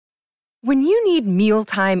When you need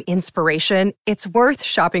mealtime inspiration, it's worth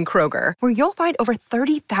shopping Kroger, where you'll find over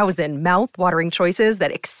 30,000 mouth-watering choices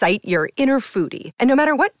that excite your inner foodie. And no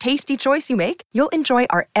matter what tasty choice you make, you'll enjoy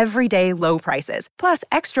our everyday low prices, plus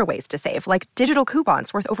extra ways to save, like digital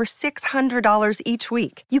coupons worth over $600 each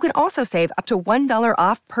week. You can also save up to $1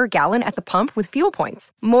 off per gallon at the pump with fuel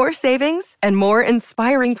points. More savings and more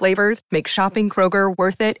inspiring flavors make shopping Kroger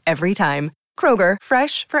worth it every time. Kroger,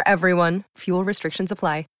 fresh for everyone. Fuel restrictions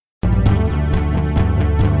apply.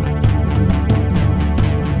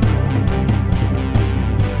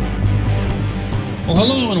 Well,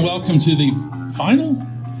 hello and welcome to the final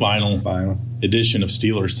edition of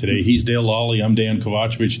Steelers Today. He's Dale Lawley. I'm Dan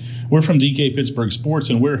Kovacevic. We're from DK Pittsburgh Sports,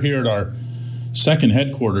 and we're here at our second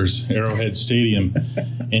headquarters, Arrowhead Stadium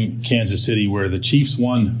in Kansas City, where the Chiefs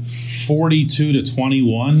won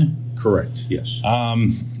 42-21. Correct, yes.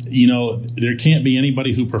 There can't be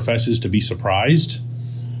anybody who professes to be surprised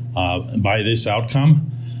by this outcome,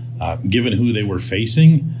 given who they were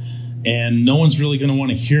facing. And no one's really going to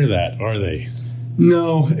want to hear that, are they?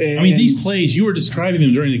 No. These plays, you were describing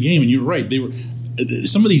them during the game, and you're right. They were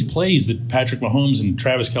some of these plays that Patrick Mahomes and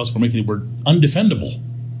Travis Kelce were making were undefendable.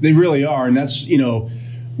 They really are, and that's,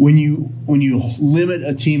 when you limit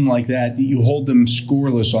a team like that, you hold them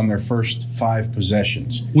scoreless on their first 5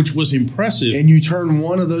 possessions, which was impressive. And you turn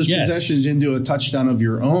one of those possessions into a touchdown of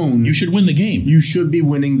your own. You should win the game. You should be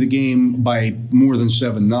winning the game by more than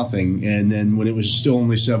 7-0. And then when it was still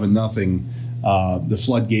only 7-0, the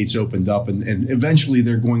floodgates opened up, and eventually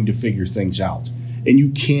they're going to figure things out. And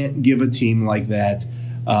you can't give a team like that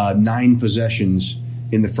 9 possessions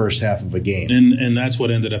in the first half of a game. And that's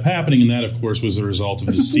what ended up happening, and that, of course, was the result of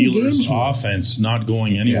the Steelers' offense not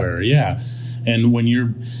going anywhere. Yeah. And when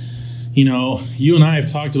you and I have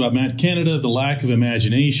talked about Matt Canada, the lack of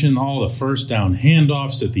imagination, all the first down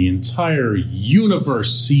handoffs that the entire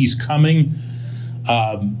universe sees coming,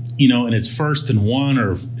 and it's 1st and 1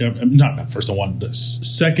 or not 1st and 1,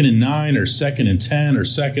 2nd and 9 or 2nd and 10 or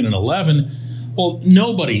 2nd and 11. Well,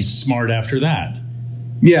 nobody's smart after that.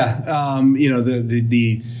 Yeah,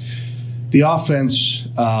 the offense,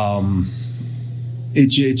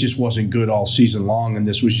 it just wasn't good all season long, and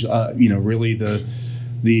this was really the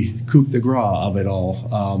coup de grace of it all.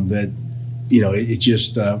 I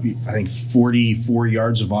think 44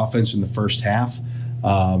 yards of offense in the first half.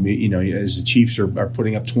 As the Chiefs are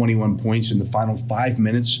putting up 21 points in the final 5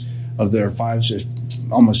 minutes of their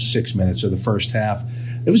almost 6 minutes of the first half.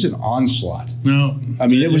 It was an onslaught. No,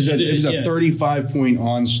 it was a 35-point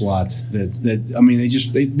onslaught.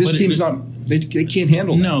 This team's not. They can't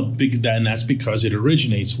handle that. No, and that's because it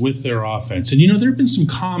originates with their offense. And there have been some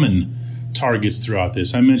common targets throughout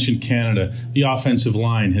this. I mentioned Canada. The offensive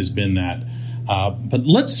line has been that. But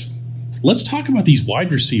let's talk about these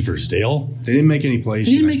wide receivers, Dale. They didn't make any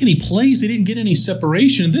plays. They didn't get any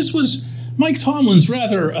separation. This was Mike Tomlin's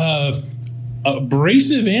rather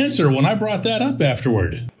abrasive answer when I brought that up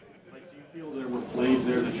afterward. Do you feel there were plays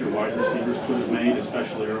there that your wide receivers could have made,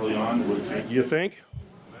 especially early on? You think?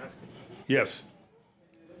 Yes.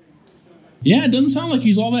 Yeah, it doesn't sound like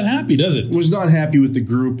he's all that happy, does it? Was not happy with the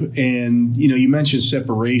group, and you mentioned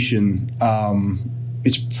separation.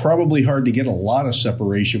 It's probably hard to get a lot of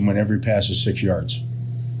separation when every pass is 6 yards.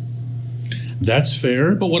 That's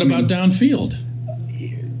fair, but what about downfield?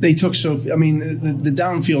 They took the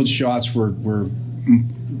downfield shots were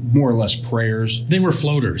more or less prayers. They were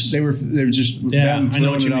floaters. They were just throwing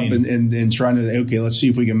it up and trying to, let's see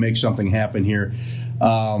if we can make something happen here.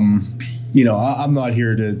 I'm not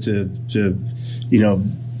here to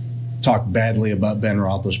talk badly about Ben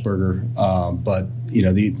Roethlisberger, but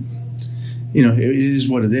it is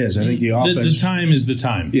what it is. I think the offense. The time is the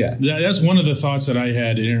time. Yeah, that's one of the thoughts that I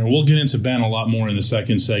had. And we'll get into Ben a lot more in the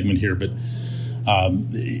second segment here, but.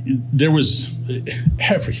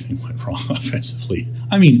 Everything went wrong offensively.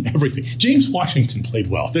 Everything. James Washington played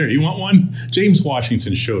well. There, you want one? James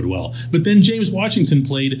Washington showed well. But then James Washington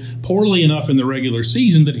played poorly enough in the regular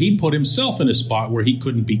season that he put himself in a spot where he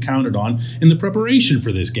couldn't be counted on in the preparation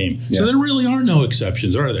for this game. Yeah. So there really are no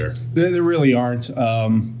exceptions, are there? There really aren't.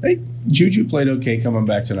 Juju played okay coming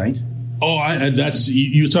back tonight. Oh,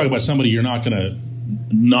 you talk about somebody you're not going to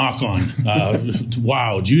knock on.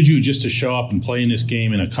 Wow, Juju just to show up and play in this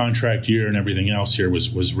game in a contract year and everything else here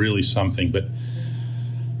was really something. But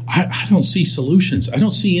I don't see solutions. I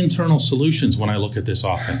don't see internal solutions when I look at this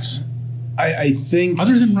offense. I think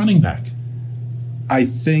other than running back.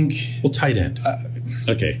 Tight end.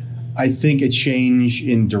 Okay. I think a change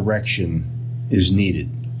in direction is needed.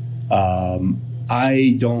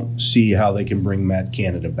 I don't see how they can bring Matt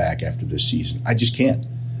Canada back after this season. I just can't.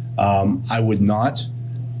 I would not.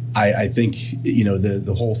 I think,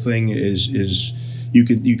 the whole thing is you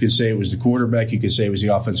could say it was the quarterback, you could say it was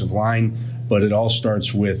the offensive line, but it all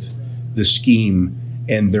starts with the scheme,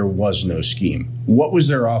 and there was no scheme. What was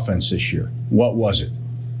their offense this year? What was it?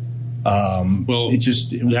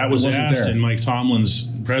 That was asked there in Mike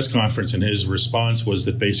Tomlin's press conference, and his response was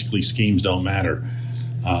that basically schemes don't matter.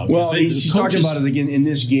 He's talking about it again in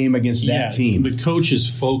this game against that team. The coach's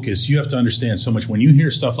focus, you have to understand so much. When you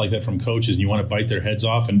hear stuff like that from coaches and you want to bite their heads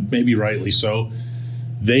off, and maybe rightly so,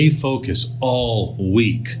 they focus all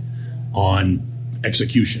week on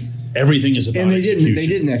execution. Everything is about execution. They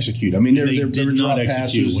didn't execute. I mean, they did not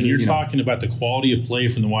execute. When you're talking about the quality of play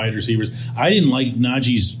from the wide receivers, I didn't like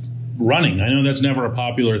Najee's running. I know that's never a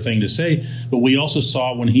popular thing to say, but we also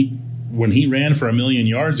saw when he ran for 1 million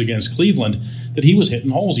yards against Cleveland that he was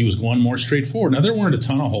hitting holes. He was going more straightforward. Now, there weren't a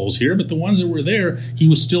ton of holes here, but the ones that were there, he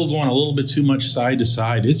was still going a little bit too much side to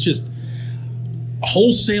side. It's just a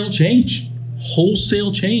wholesale change.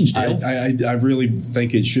 Dale. I really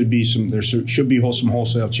think it should be some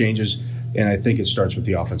wholesale changes, and I think it starts with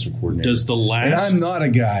the offensive coordinator. And I'm not a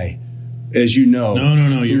guy, as you know.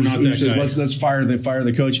 No, you're not that says, guy. Let's fire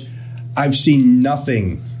the coach. I've seen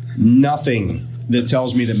nothing that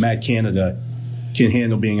tells me that Matt Canada can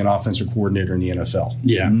handle being an offensive coordinator in the NFL.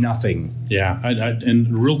 Yeah, nothing. Yeah,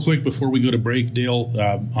 and real quick before we go to break, Dale,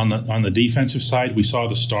 on the defensive side, we saw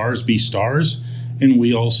the stars be stars, and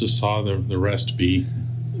we also saw the rest be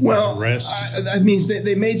rest. That means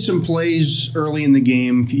they made some plays early in the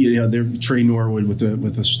game. Trey Norwood with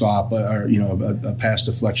a stop, a pass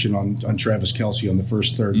deflection on Travis Kelce on the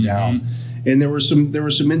first third down, and there were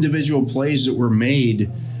some individual plays that were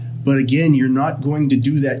made. But again, you're not going to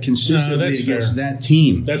do that consistently against that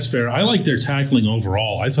team. That's fair. I like their tackling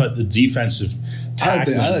overall. I thought the defensive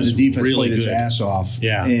tackling I thought the defense really played its ass off.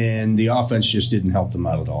 Yeah. And the offense just didn't help them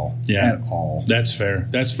out at all. Yeah. At all. That's fair.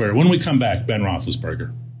 When we come back, Ben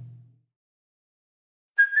Roethlisberger.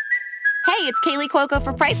 Hey, it's Kaylee Cuoco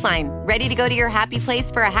for Priceline. Ready to go to your happy place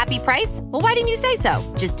for a happy price? Well, why didn't you say so?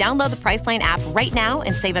 Just download the Priceline app right now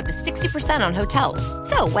and save up to 60% on hotels.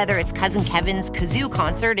 So whether it's Cousin Kevin's Kazoo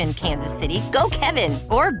Concert in Kansas City, go Kevin,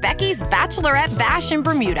 or Becky's Bachelorette Bash in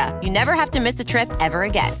Bermuda, you never have to miss a trip ever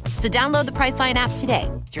again. So download the Priceline app today.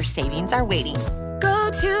 Your savings are waiting. Go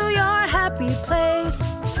to your happy place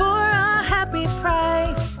for a happy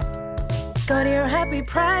price. Go to your happy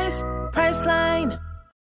price, Priceline.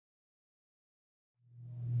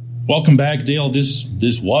 Welcome back, Dale. This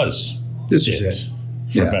is it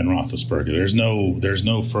for Ben Roethlisberger. There's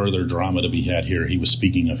no further drama to be had here. He was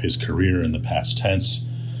speaking of his career in the past tense.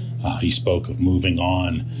 He spoke of moving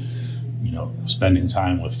on, spending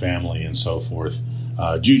time with family and so forth.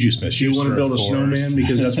 Juju Smith-Schuster, you want to build a snowman?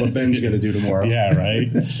 Because that's what Ben's going to do tomorrow. Yeah, right.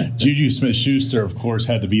 Juju Smith-Schuster, of course,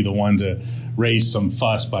 had to be the one to raise some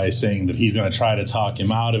fuss by saying that he's going to try to talk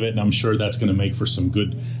him out of it, and I'm sure that's going to make for some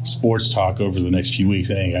good sports talk over the next few weeks.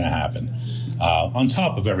 It ain't going to happen. On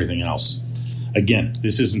top of everything else, again,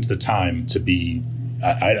 this isn't the time to be.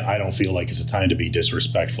 I don't feel like it's a time to be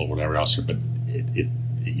disrespectful or whatever else, but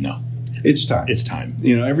it's time. It's time.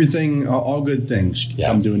 Everything, all good things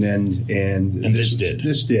come to an end, and this did.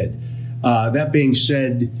 This did. That being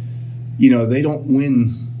said, they don't win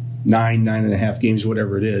 9.5 games,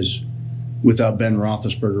 whatever it is, without Ben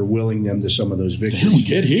Roethlisberger willing them to some of those victories.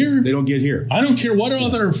 They don't get here. I don't care what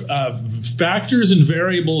other factors and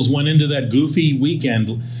variables went into that goofy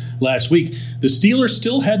weekend last week. The Steelers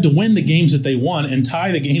still had to win the games that they won and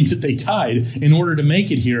tie the games that they tied in order to make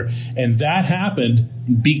it here. And that happened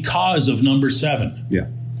because of number 7. Yeah.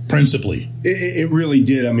 Principally. It really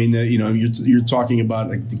did. I mean, you're talking about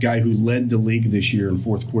the guy who led the league this year in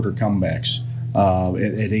fourth quarter comebacks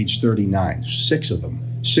at age 39. 6 of them.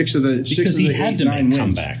 Because he had to make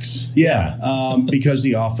comebacks. Yeah, because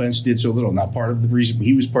the offense did so little. Not part of the reason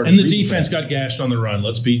he was part of. And the defense got gashed on the run.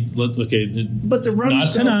 But the run not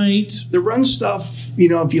stuff, tonight. The run stuff.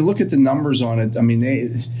 If you look at the numbers on it, I mean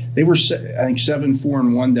they were I think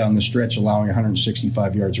 7-4-1 down the stretch, allowing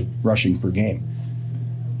 165 yards of rushing per game.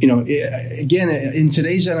 Again, in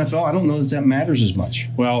today's NFL, I don't know that matters as much.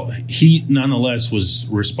 Well, he nonetheless was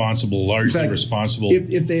largely responsible.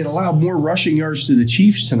 If they had allowed more rushing yards to the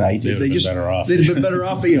Chiefs tonight, they'd have been better off. They'd have been better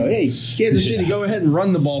off. Hey, Kansas City, go ahead and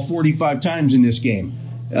run the ball 45 times in this game.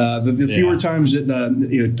 The fewer times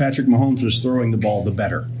that Patrick Mahomes was throwing the ball, the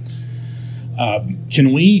better.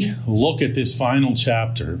 Can we look at this final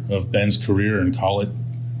chapter of Ben's career and call it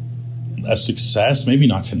a success? Maybe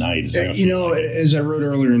not tonight. As I wrote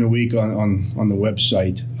earlier in the week on the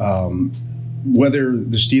website, whether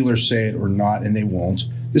the Steelers say it or not, and they won't,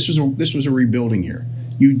 this was a rebuilding year.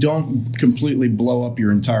 You don't completely blow up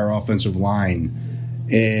your entire offensive line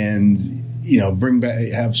and bring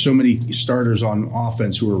back, have so many starters on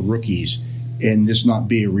offense who are rookies, and this not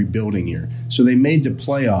be a rebuilding year. So they made the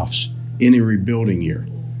playoffs in a rebuilding year.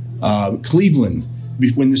 Cleveland,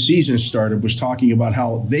 when the season started, was talking about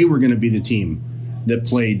how they were going to be the team that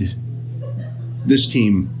played this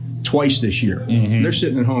team twice this year. Mm-hmm. They're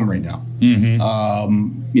sitting at home right now.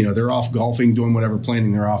 Mm-hmm. They're off golfing, doing whatever,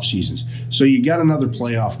 planning their off seasons. So you got another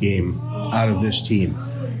playoff game out of this team.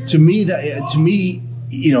 To me,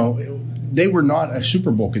 they were not a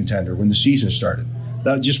Super Bowl contender when the season started.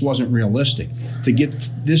 That just wasn't realistic. To get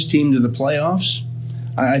this team to the playoffs,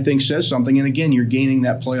 I think says something. And again, you're gaining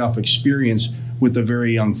that playoff experience with a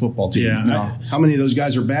very young football team. Yeah, now, how many of those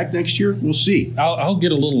guys are back next year? We'll see. I'll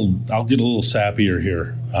get a little sappier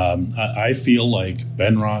here. I feel like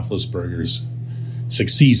Ben Roethlisberger's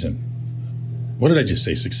sixth season. What did I just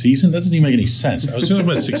say? Sixth season? That doesn't even make any sense. I was talking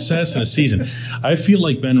about success in a season. I feel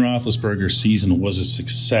like Ben Roethlisberger's season was a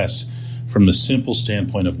success from the simple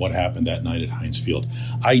standpoint of what happened that night at Heinz Field.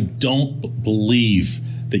 I don't believe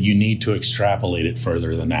that you need to extrapolate it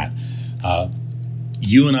further than that.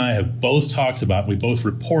 You and I have both talked about, we both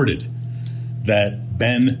reported that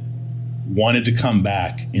Ben wanted to come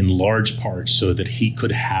back in large part so that he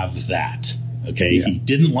could have that. Okay, yeah. He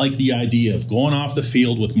didn't like the idea of going off the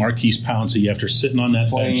field with Marquise Pouncey after sitting on that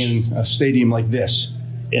playing bench. In a stadium like this.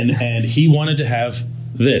 And he wanted to have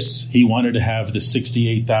this. He wanted to have the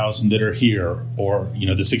 68,000 that are here, or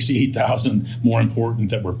the 68,000 more important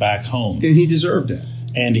that were back home. And he deserved it.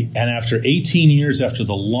 And after 18 years, after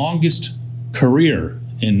the longest career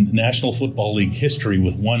in National Football League history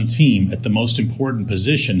with one team at the most important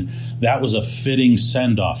position, that was a fitting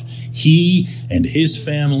send-off. He and his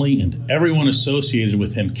family and everyone associated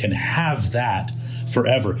with him can have that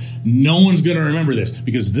forever. No one's going to remember this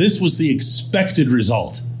because this was the expected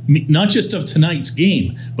result, not just of tonight's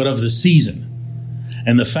game, but of the season.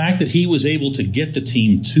 And the fact that he was able to get the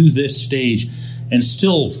team to this stage and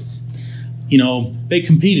still, they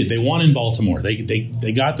competed. They won in Baltimore. They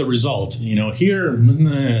got the result. Here,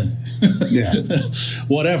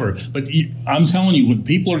 whatever. But I'm telling you, when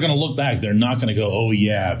people are going to look back, they're not going to go, "Oh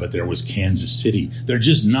yeah, but there was Kansas City." They're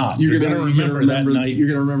just not. You're going to remember that night. You're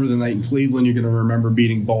going to remember the night in Cleveland. You're going to remember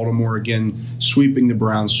beating Baltimore again, sweeping the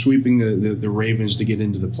Browns, sweeping the Ravens to get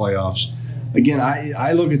into the playoffs. Again,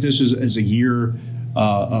 I look at this as a year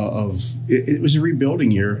it was a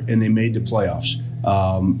rebuilding year, and they made the playoffs.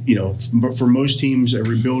 For most teams, a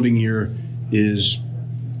rebuilding year is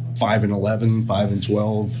 5-11,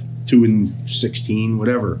 5-12, 2-16,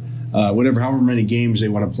 whatever, however many games they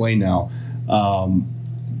want to play now.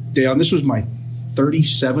 Dale, this was my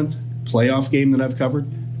 37th playoff game that I've covered.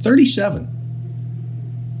 37,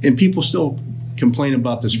 and people still complain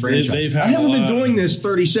about this franchise. I haven't been doing this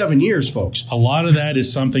 37 years, folks. A lot of that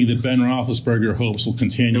is something that Ben Roethlisberger hopes will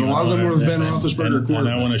continue. And a lot of them were the Ben Roethlisberger quarterback. And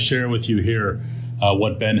I want to share with you here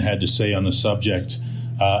what Ben had to say on the subject.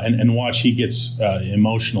 And watch, he gets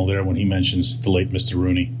emotional there when he mentions the late Mr.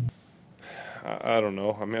 Rooney. I don't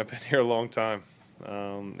know. I mean, I've been here a long time,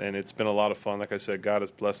 and it's been a lot of fun. Like I said, God has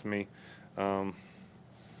blessed me.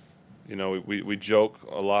 We joke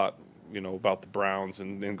a lot, about the Browns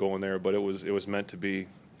and going there, but it was meant to be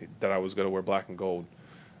that I was going to wear black and gold.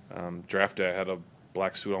 Draft day, I had a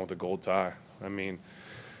black suit on with a gold tie. I mean,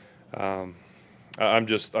 I'm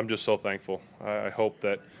just so thankful. I hope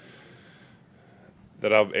that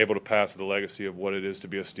I'm able to pass the legacy of what it is to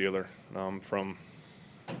be a Steeler from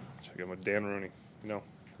Dan Rooney,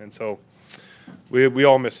 and so we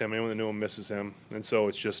all miss him. Anyone that knew him misses him, and so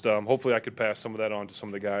it's just hopefully I could pass some of that on to some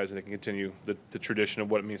of the guys, and it can continue the tradition of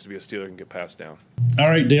what it means to be a Steeler and get passed down. All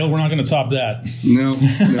right, Dale, we're not going to top that. No.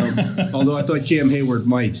 Although I thought Cam Hayward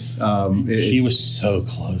might. He was so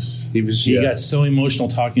close. He got so emotional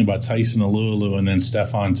talking about Tyson Alualu and then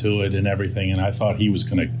Stephon Tuitt and everything, and I thought he was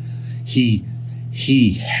going to.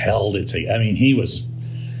 He held it. I mean, he was.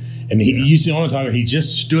 And you see what I'm talking about? He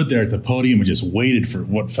just stood there at the podium and just waited for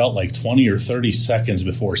what felt like 20 or 30 seconds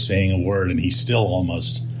before saying a word, and he still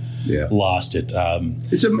almost lost it.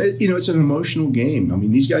 It's an emotional game. I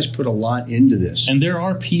mean, these guys put a lot into this. And there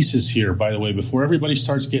are pieces here, by the way, before everybody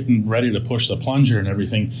starts getting ready to push the plunger and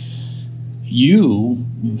everything. You,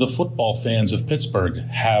 the football fans of Pittsburgh,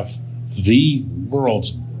 have the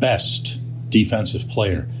world's best defensive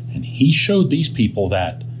player, and he showed these people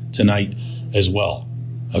that tonight as well.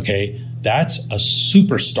 Okay, that's a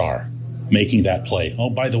superstar making that play. Oh,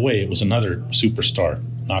 by the way, it was another superstar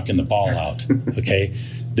knocking the ball out. Okay,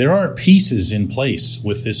 there are pieces in place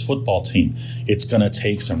with this football team. It's going to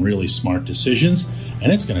take some really smart decisions, and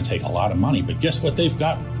it's going to take a lot of money. But guess what they've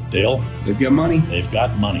got, Dale? They've got money. They've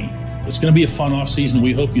got money. it's going to be a fun off season.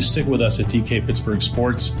 We hope you stick with us at DK Pittsburgh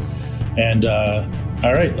Sports. And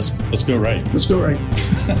all right, let's go right. Let's go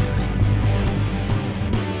right.